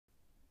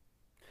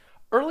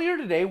Earlier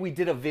today, we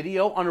did a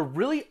video on a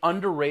really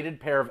underrated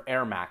pair of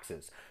Air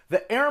Maxes,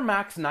 the Air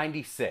Max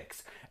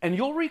 96. And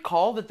you'll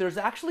recall that there's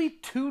actually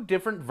two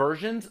different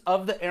versions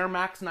of the Air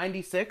Max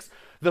 96.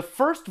 The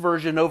first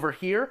version over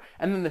here,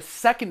 and then the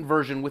second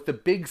version with the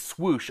big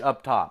swoosh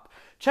up top.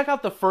 Check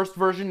out the first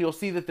version, you'll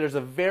see that there's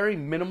a very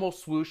minimal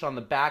swoosh on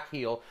the back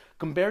heel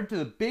compared to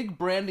the big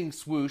branding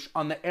swoosh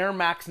on the Air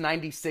Max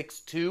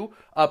 96 2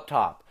 up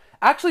top.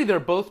 Actually, they're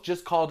both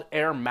just called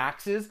Air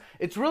Maxes.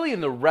 It's really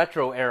in the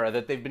retro era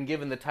that they've been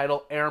given the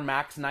title Air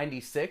Max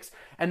 96,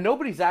 and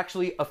nobody's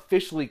actually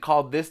officially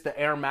called this the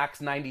Air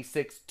Max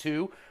 96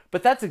 2,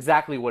 but that's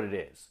exactly what it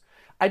is.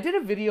 I did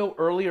a video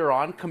earlier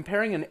on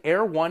comparing an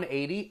Air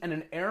 180 and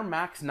an Air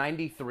Max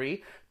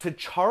 93 to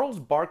Charles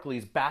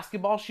Barkley's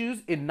basketball shoes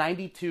in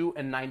 92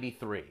 and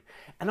 93.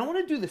 And I want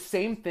to do the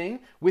same thing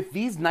with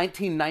these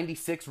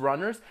 1996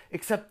 runners,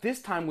 except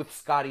this time with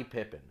Scottie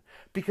Pippen.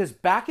 Because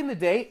back in the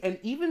day, and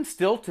even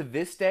still to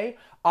this day,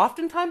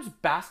 oftentimes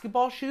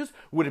basketball shoes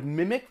would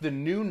mimic the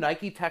new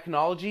Nike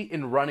technology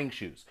in running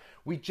shoes.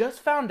 We just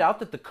found out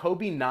that the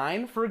Kobe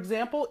 9, for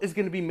example, is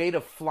going to be made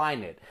of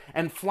Flyknit.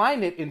 And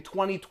Flyknit in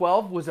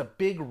 2012 was a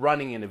big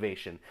running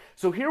innovation.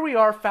 So here we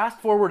are, fast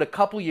forward a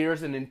couple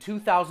years, and in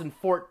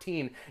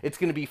 2014, it's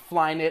going to be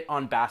Flyknit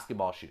on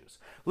basketball shoes.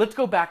 Let's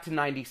go back to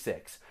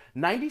 96.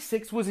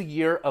 96 was a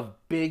year of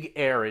big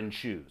air in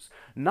shoes.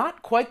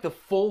 Not quite the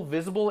full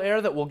visible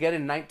air that we'll get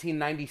in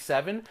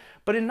 1997,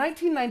 but in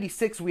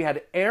 1996 we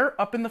had air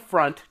up in the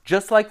front,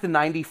 just like the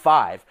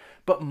 95,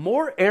 but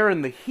more air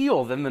in the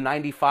heel than the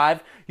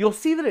 95. You'll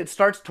see that it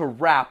starts to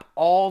wrap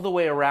all the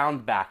way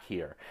around back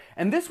here.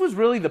 And this was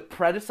really the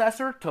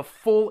predecessor to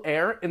full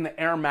air in the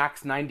Air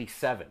Max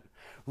 97.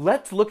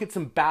 Let's look at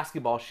some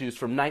basketball shoes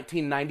from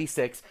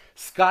 1996,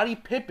 Scottie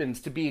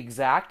Pippen's to be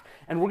exact,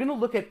 and we're going to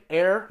look at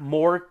Air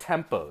More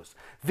Tempos.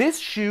 This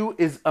shoe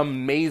is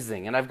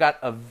amazing, and I've got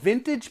a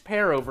vintage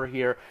pair over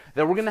here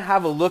that we're going to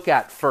have a look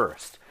at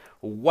first.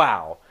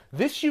 Wow.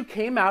 This shoe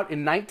came out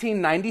in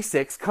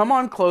 1996. Come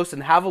on close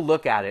and have a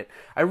look at it.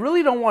 I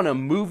really don't want to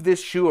move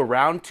this shoe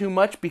around too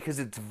much because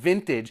it's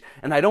vintage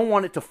and I don't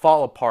want it to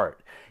fall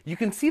apart. You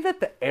can see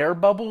that the air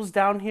bubbles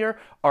down here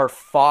are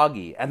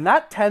foggy, and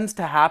that tends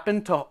to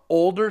happen to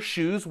older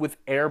shoes with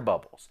air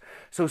bubbles.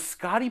 So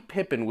Scottie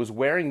Pippen was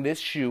wearing this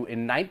shoe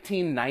in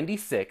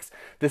 1996,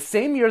 the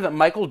same year that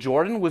Michael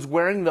Jordan was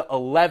wearing the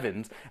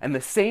 11s, and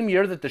the same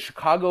year that the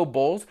Chicago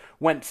Bulls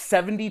went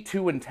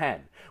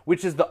 72-10,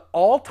 which is the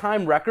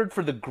all-time record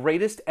for the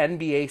greatest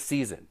NBA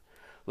season.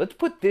 Let's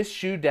put this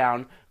shoe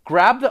down,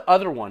 grab the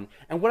other one,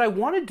 and what I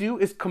want to do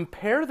is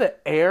compare the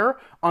air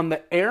on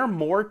the Air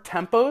More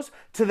Tempos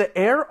to the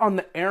air on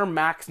the Air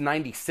Max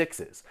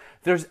 96s.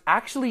 There's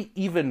actually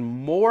even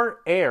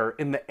more air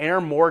in the Air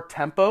More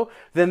Tempo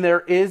than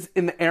there is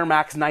in the Air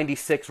Max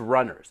 96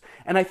 runners.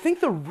 And I think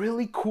the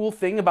really cool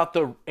thing about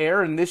the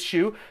air in this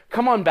shoe,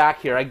 come on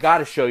back here, I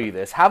gotta show you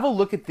this. Have a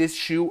look at this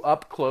shoe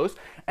up close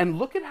and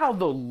look at how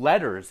the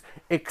letters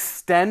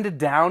extend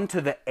down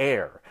to the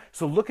air.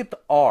 So look at the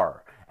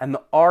R. And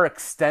the R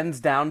extends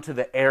down to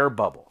the air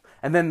bubble.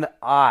 And then the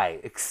I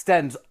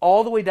extends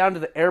all the way down to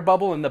the air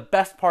bubble, and the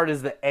best part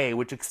is the A,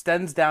 which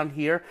extends down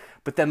here,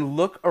 but then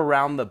look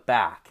around the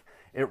back.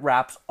 It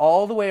wraps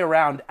all the way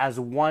around as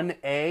one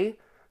A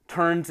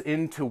turns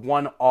into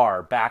one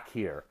R back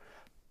here.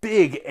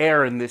 Big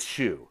air in this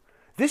shoe.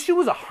 This shoe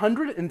was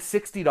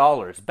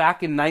 $160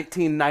 back in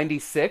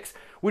 1996,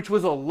 which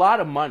was a lot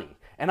of money.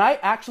 And I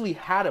actually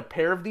had a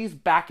pair of these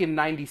back in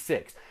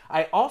 96.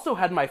 I also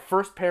had my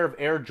first pair of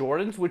Air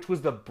Jordans, which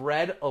was the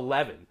Bread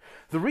 11.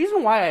 The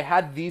reason why I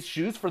had these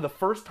shoes for the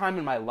first time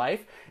in my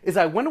life is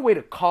I went away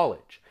to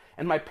college,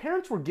 and my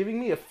parents were giving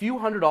me a few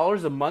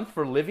 $100s a month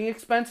for living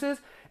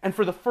expenses, and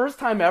for the first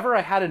time ever,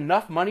 I had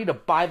enough money to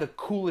buy the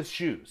coolest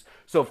shoes.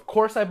 So of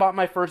course I bought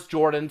my first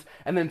Jordans,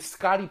 and then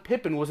Scottie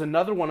Pippen was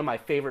another one of my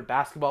favorite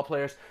basketball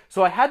players,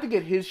 so I had to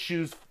get his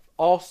shoes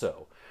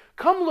also.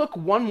 Come look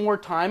one more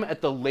time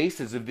at the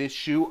laces of this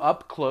shoe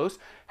up close.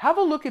 Have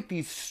a look at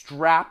these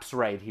straps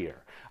right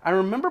here. I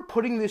remember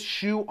putting this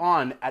shoe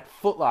on at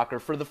Foot Locker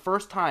for the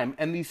first time,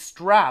 and these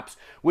straps,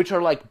 which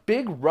are like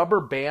big rubber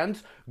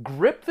bands,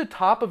 grip the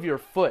top of your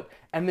foot,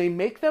 and they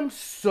make them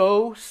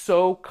so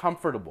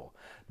comfortable.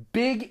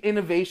 Big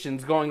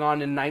innovations going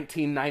on in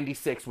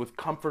 1996 with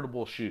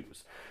comfortable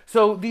shoes.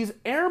 So these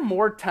Air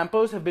More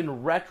Tempos have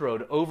been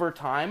retroed over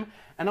time,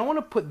 and I want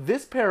to put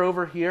this pair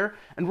over here,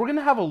 and we're going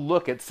to have a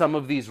look at some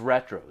of these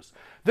retros.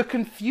 The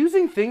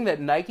confusing thing that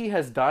Nike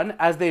has done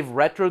as they've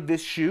retroed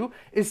this shoe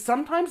is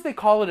sometimes they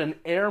call it an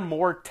Air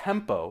More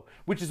Tempo,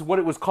 which is what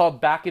it was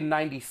called back in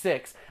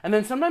 96, and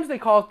then sometimes they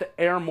call it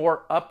the Air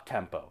More Up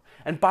Tempo.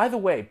 And by the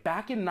way,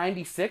 back in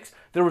 96,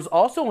 there was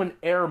also an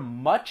Air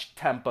Much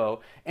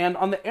Tempo, and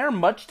on the Air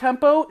Much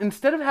Tempo,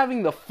 instead of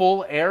having the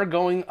full air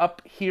going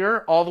up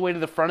here all the way to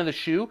the front of the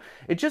shoe,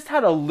 it just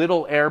had a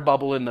little air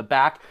bubble in the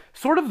back,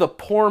 sort of the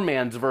poor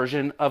man's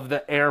version of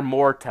the Air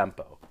More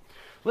Tempo.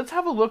 Let's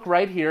have a look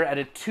right here at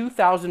a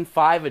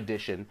 2005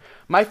 edition.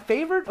 My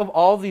favorite of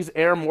all these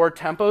Air More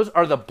Tempos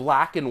are the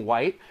black and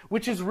white,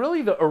 which is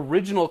really the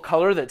original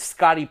color that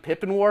Scottie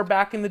Pippen wore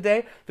back in the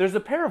day. There's a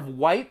pair of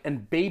white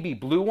and baby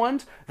blue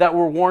ones that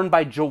were worn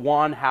by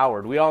Juwan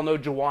Howard. We all know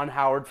Juwan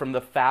Howard from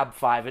the Fab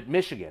Five at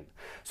Michigan.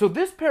 So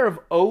this pair of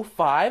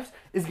 05s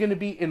is going to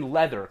be in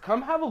leather.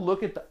 Come have a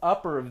look at the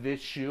upper of this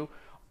shoe.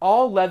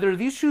 All leather.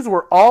 These shoes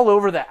were all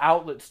over the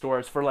outlet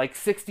stores for like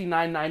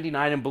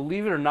 $69.99, and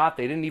believe it or not,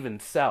 they didn't even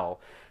sell.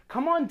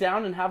 Come on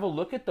down and have a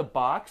look at the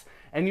box,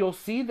 and you'll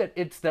see that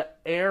it's the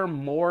Air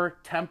More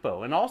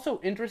Tempo. And also,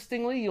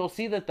 interestingly, you'll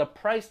see that the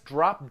price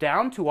dropped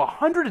down to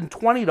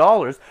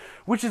 $120,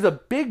 which is a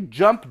big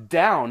jump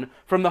down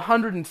from the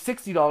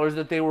 $160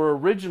 that they were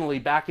originally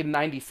back in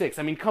 '96.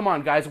 I mean, come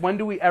on, guys. When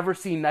do we ever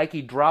see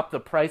Nike drop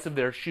the price of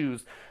their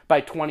shoes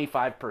by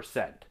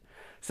 25%?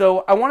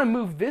 So I want to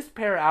move this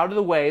pair out of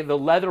the way, the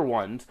leather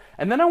ones,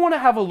 and then I want to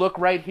have a look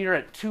right here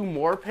at two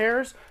more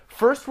pairs.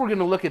 First, we're going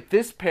to look at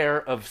this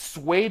pair of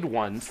suede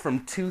ones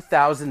from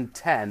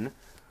 2010.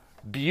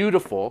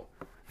 Beautiful.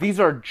 These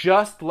are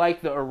just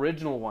like the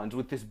original ones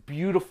with this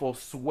beautiful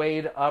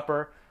suede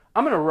upper.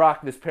 I'm going to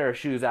rock this pair of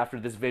shoes after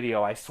this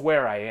video. I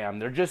swear I am.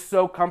 They're just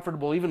so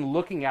comfortable. Even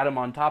looking at them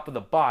on top of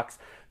the box,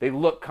 they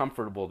look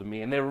comfortable to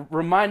me. And they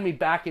remind me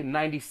back in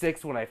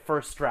 '96 when I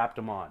first strapped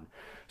them on.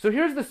 So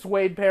here's the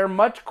suede pair,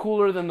 much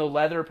cooler than the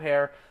leather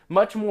pair,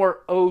 much more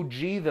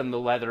OG than the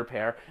leather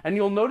pair. And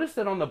you'll notice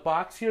that on the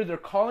box here, they're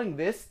calling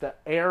this the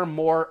Air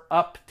More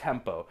Up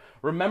Tempo.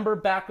 Remember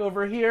back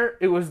over here,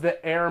 it was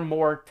the Air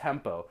More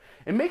Tempo.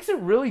 It makes it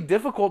really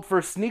difficult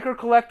for sneaker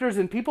collectors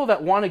and people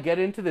that want to get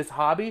into this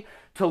hobby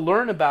to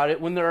learn about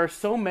it when there are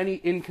so many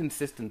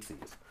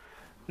inconsistencies.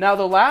 Now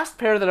the last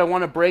pair that I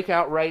want to break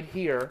out right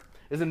here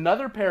is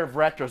another pair of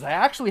retros. I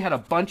actually had a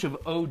bunch of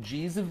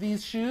OGs of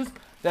these shoes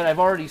that I've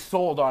already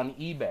sold on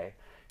eBay.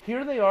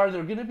 Here they are.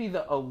 They're going to be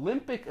the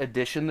Olympic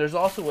edition. There's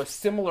also a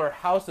similar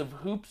House of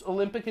Hoops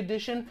Olympic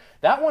edition.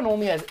 That one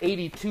only has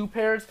 82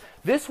 pairs.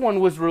 This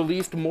one was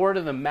released more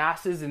to the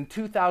masses in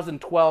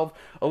 2012,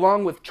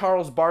 along with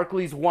Charles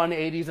Barkley's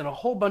 180s and a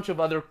whole bunch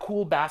of other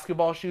cool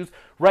basketball shoes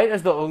right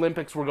as the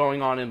Olympics were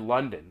going on in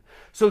London.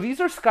 So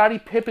these are Scottie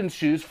Pippen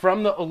shoes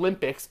from the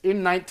Olympics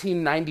in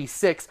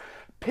 1996.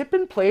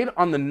 Pippen played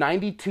on the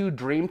 '92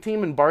 Dream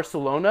Team in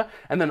Barcelona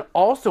and then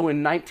also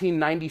in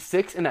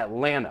 1996 in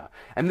Atlanta.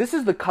 And this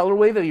is the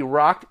colorway that he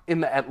rocked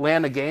in the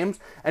Atlanta games.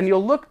 And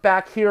you'll look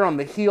back here on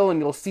the heel and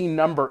you'll see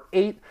number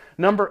 8.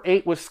 Number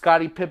 8 was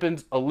Scottie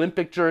Pippen's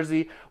Olympic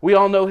jersey. We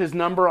all know his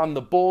number on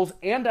the Bulls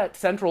and at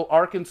Central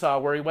Arkansas,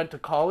 where he went to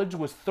college,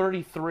 was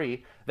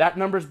 33. That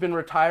number's been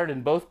retired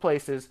in both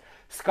places.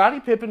 Scottie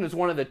Pippen is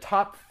one of the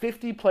top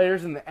 50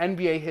 players in the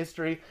NBA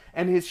history,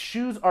 and his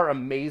shoes are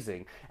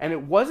amazing. And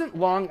it wasn't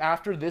long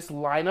after this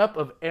lineup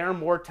of Air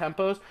More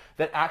Tempos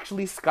that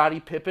actually Scottie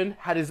Pippen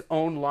had his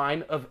own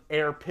line of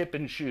Air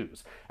Pippen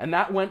shoes. And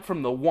that went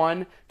from the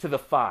 1 to the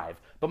 5.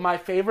 But my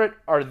favorite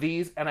are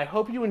these, and I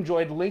hope you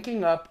enjoyed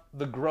linking up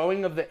the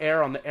growing of the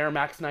air on the Air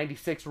Max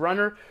 96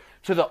 Runner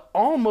to the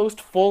almost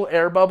full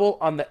air bubble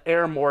on the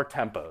Air More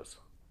Tempos.